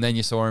and then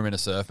you saw him in a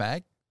surf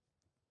mag,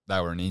 they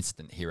were an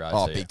instant hero.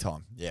 Oh, to big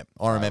time. Yeah.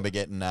 I remember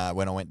getting,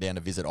 when I went down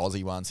to visit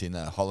Aussie once in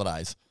the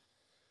holidays,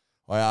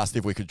 I asked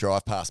if we could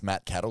drive past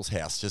Matt Cattle's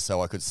house just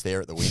so I could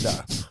stare at the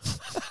window.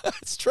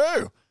 It's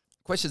true.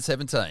 Question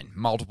 17,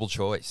 multiple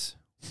choice.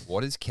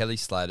 What is Kelly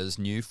Slater's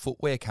new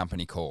footwear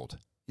company called?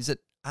 Is it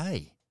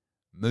A,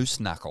 Moose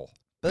Knuckle,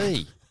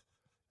 B,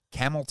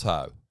 Camel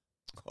Toe,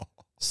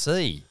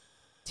 C,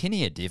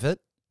 Tinea Divot,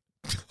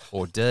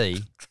 or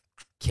D,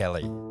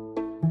 Kelly?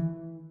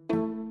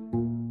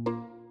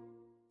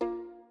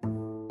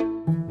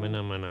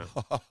 Mana.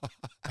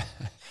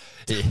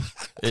 It-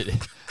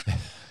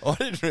 I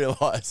didn't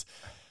realise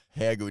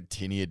how good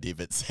Tinea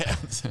Divot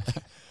sounds.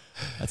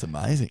 That's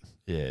amazing.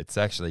 Yeah, it's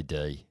actually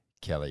D,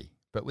 Kelly,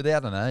 but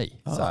without an E.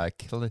 Oh.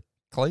 So,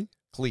 Clee?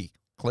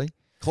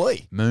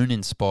 Clee.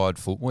 Moon-inspired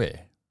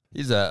footwear.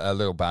 Here's a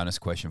little bonus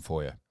question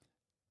for you.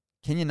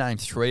 Can you name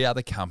 3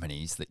 other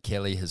companies that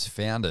Kelly has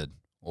founded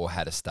or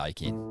had a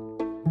stake in?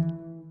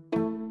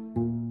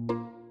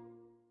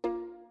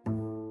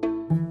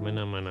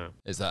 Mana.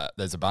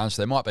 There's a bunch.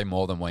 There might be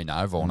more than we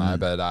know, Vorno,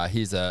 but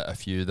here's a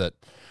few that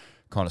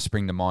kind of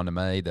spring to mind to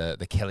me.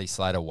 The Kelly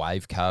Slater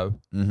Wave Co.,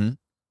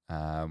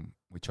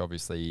 which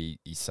obviously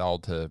he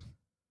sold to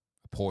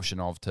a portion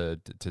of to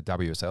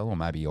WSL, or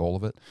maybe all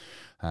of it.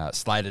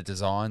 Slater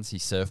Designs,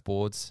 his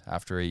surfboards,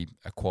 after he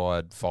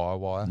acquired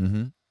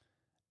Firewire.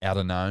 Out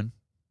of known.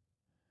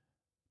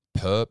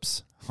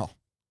 Perps. Oh,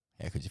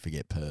 how could you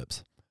forget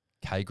Perps?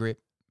 K-Grip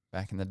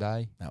back in the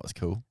day. That was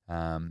cool.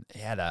 He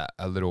had a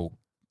little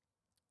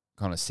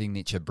kind of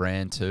signature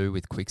brand too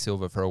with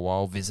Quicksilver for a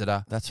while,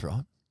 Visitor. That's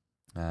right.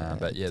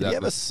 But yeah, did he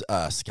have a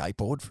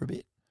skateboard for a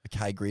bit? A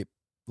K-Grip,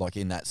 like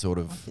in that sort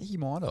of... I think he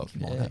might have.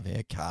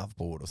 Yeah, carve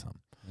board or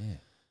something. Yeah.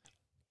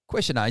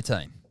 Question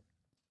 18.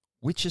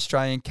 Which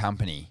Australian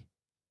company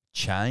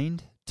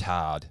chained,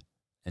 tarred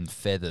and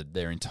feathered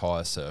their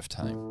entire surf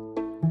team?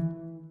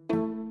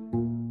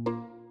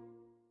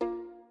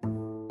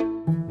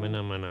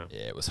 Mana.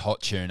 Yeah, it was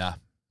Hot Tuna,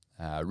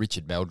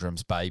 Richard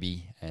Meldrum's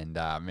baby, and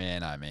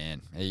man, oh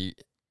man,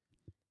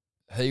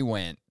 he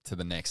went to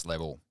the next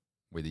level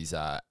with his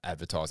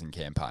advertising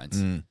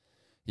campaigns.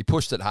 He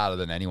pushed it harder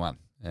than anyone,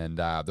 and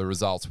the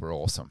results were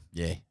awesome.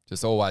 Yeah.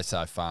 Just always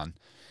so fun.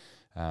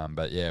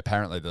 But yeah,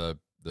 apparently the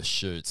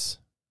shoots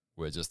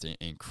were just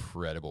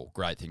incredible.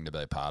 Great thing to be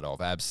a part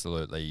of.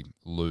 Absolutely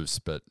loose,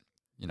 but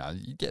you know,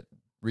 you get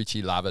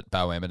Richie Lovett,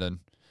 Bo Emmerton,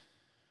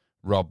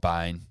 Rob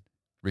Bain,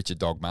 Richard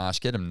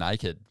Dogmarsh, get them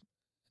naked,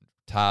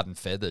 tarred and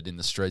feathered in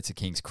the streets of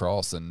King's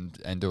Cross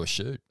and do a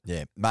shoot.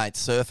 Yeah, mate,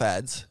 Surf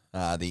Ads,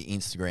 the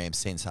Instagram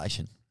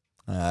sensation,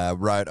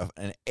 wrote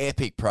an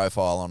epic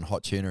profile on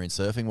Hot Tuna in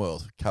Surfing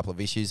World a couple of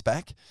issues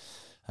back.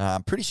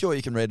 Pretty sure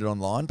you can read it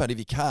online, but if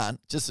you can't,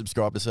 just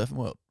subscribe to Surfing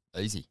World.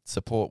 Easy.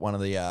 Support one of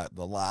the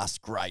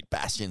last great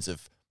bastions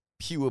of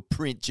pure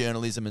print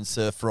journalism and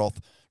surf froth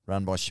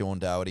run by Sean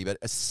Doherty, but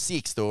a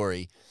sick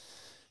story.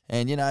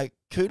 And, you know,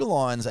 Cooter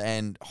Lines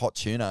and Hot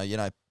Tuna, you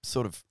know,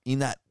 sort of in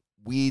that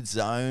weird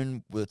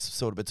zone with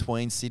sort of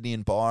between Sydney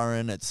and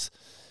Byron. It's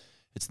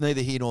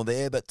neither here nor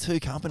there, but two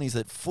companies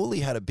that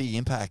fully had a big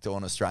impact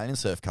on Australian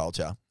surf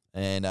culture.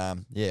 And,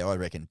 yeah, I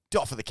reckon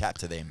doff of the cap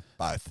to them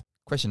both.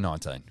 Question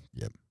 19.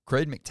 Yep.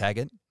 Creed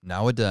McTaggart,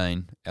 Noah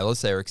Dean,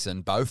 Ellis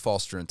Erickson, Bo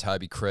Foster and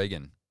Toby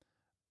Cregan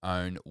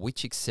own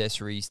which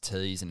accessories,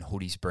 tees and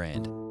hoodies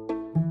brand?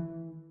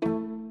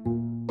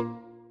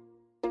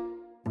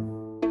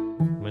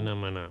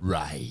 Mana.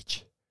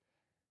 Rage.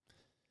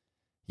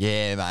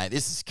 Yeah, mate,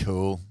 this is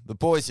cool. The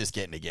boys just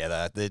getting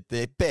together.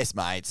 They're best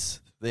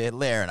mates. They're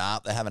layering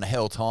up. They're having a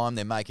hell time.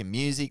 They're making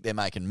music. They're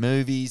making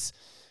movies.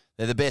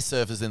 They're the best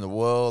surfers in the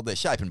world. They're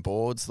shaping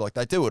boards. Like,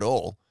 they do it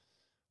all.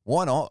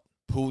 Why not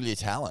pool your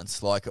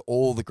talents, like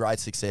all the great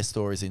success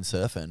stories in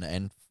surfing,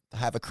 and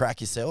have a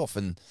crack yourself?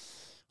 And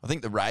I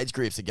think the Rage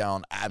groups are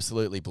going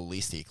absolutely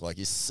ballistic. Like,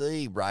 you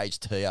see Rage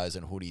TOs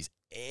and hoodies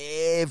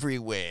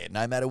everywhere,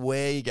 no matter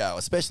where you go,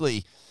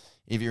 especially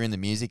if you're in the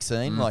music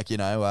scene. Like, you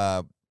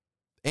know,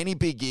 any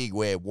big gig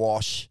where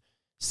Wash,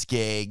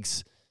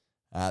 Skeggs,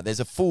 there's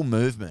a full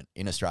movement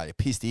in Australia.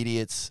 Pissed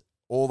Idiots,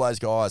 all those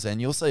guys,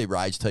 and you'll see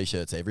Rage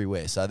T-shirts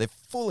everywhere. So they've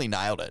fully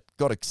nailed it.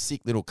 Got a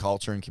sick little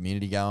culture and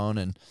community going,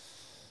 and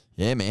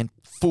yeah, man,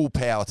 full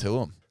power to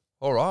them.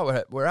 All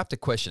right, we're up to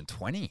question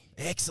 20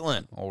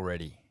 Excellent.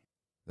 already.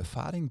 The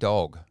farting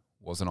dog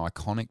was an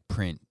iconic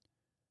print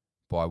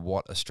by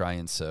what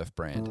Australian surf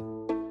brand?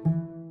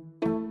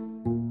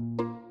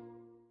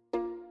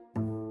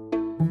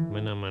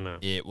 Mana.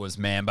 It was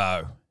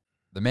Mambo.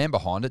 The man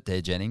behind it,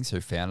 Dare Jennings, who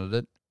founded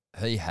it,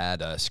 he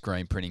had a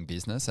screen printing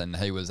business, and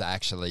he was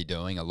actually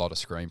doing a lot of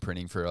screen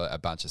printing for a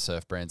bunch of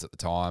surf brands at the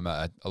time,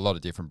 a lot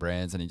of different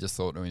brands, and he just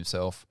thought to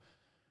himself,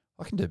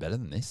 I can do better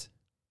than this.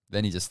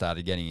 Then he just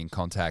started getting in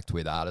contact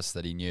with artists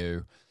that he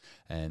knew,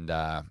 and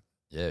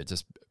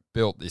just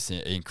built this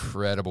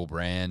incredible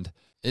brand.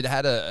 It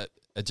had a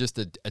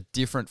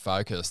different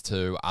focus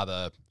to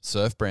other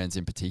surf brands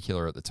in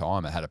particular at the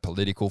time. It had a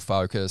political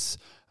focus,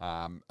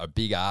 a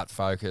big art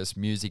focus,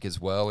 music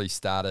as well.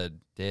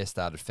 Dare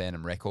started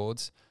Phantom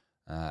Records,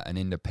 an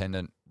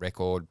independent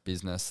record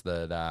business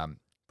that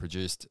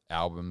produced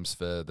albums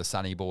for the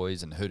Sunny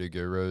Boys and Hoodoo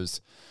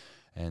Gurus,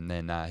 and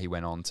then he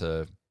went on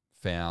to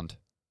found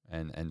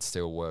and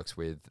still works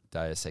with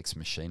Deus Ex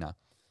Machina.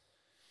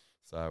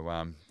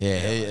 So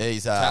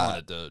he's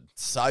talented dude.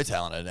 So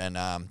talented, and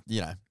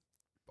you know,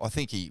 I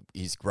think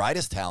his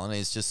greatest talent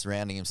is just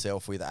surrounding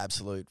himself with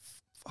absolute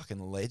fucking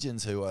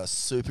legends who are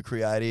super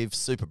creative,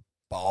 super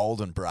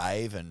bold and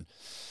brave, and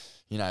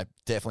you know,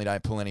 definitely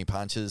don't pull any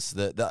punches.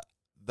 The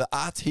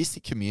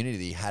artistic community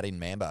that he had in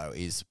Mambo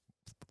is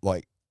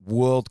like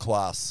world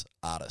class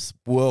artists,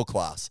 world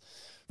class.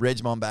 Reg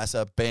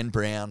Mombassa, Ben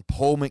Brown,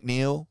 Paul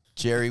McNeil,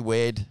 Jerry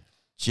Wedd,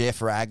 Jeff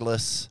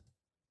Raglis,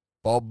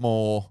 Bob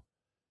Moore.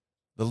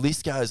 The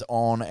list goes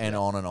on and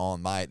on and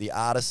on, mate. The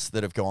artists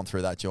that have gone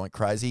through that joint,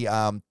 crazy.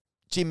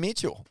 Jim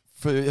Mitchell,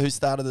 who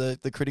started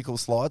the Critical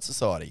Slide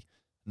Society,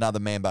 another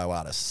Mambo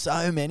artist.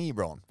 So many,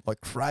 Ron.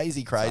 Like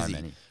crazy, So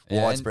many.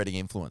 widespreading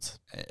influence.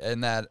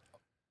 And that,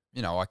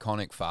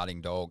 iconic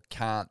farting dog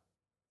can't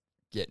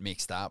get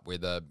mixed up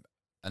with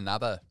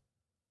another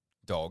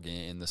dog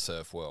in the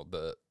surf world,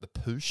 the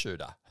poo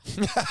shooter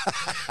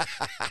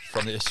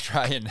from the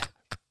Australian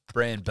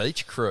brand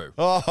Beach Crew.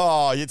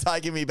 Oh, you're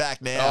taking me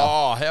back now.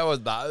 Oh, how was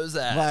those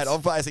ads? Mate,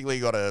 I've basically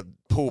got to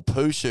pull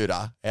poo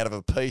shooter out of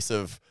a piece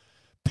of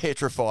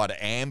petrified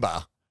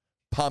amber,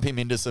 pump him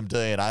into some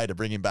DNA to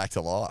bring him back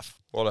to life.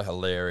 What a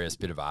hilarious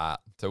bit of art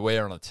to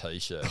wear on a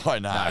T-shirt. I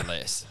know. No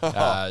less.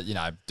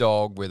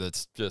 Dog with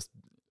its just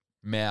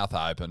mouth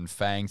open,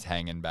 fangs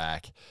hanging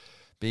back,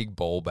 big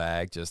ball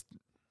bag, just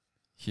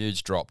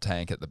huge drop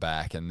tank at the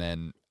back, and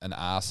then an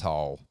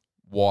asshole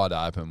wide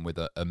open with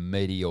a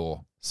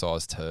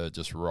meteor-sized turd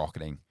just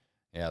rocketing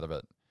out of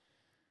it.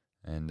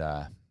 And,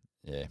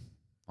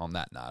 on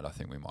that note, I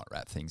think we might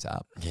wrap things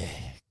up. Yeah,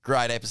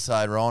 great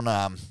episode,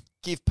 Ron.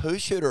 Give poo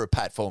shooter a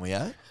pat for me,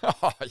 eh?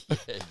 Oh, yeah,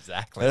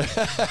 exactly.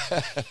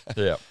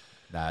 Yeah.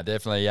 No,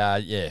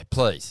 definitely,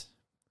 please.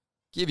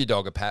 Give your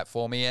dog a pat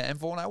for me. And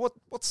Vorno,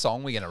 what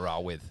song are we going to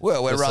roll with?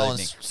 Well, we're this rolling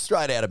evening?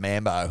 straight out of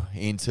Mambo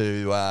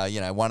into,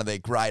 one of their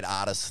great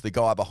artists, the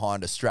guy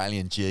behind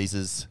Australian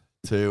Jesus,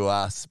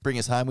 to bring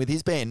us home with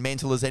his band,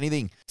 Mental as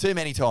Anything. Too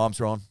many times,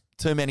 Ron.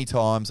 Too many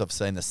times I've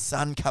seen the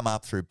sun come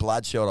up through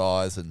bloodshot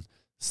eyes, and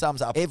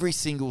sums up every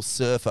single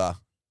surfer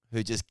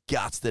who just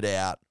gutsed it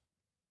out,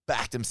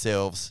 backed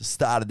themselves,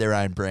 started their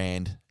own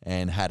brand,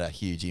 and had a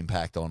huge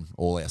impact on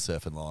all our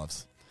surfing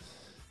lives.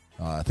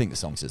 I think the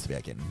song's just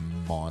about getting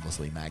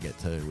mindlessly maggot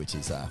too, which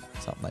is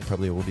something they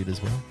probably all did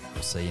as well.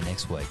 We'll see you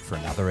next week for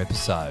another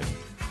episode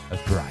of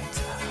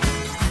Brainzo.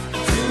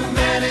 Too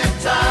many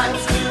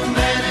times,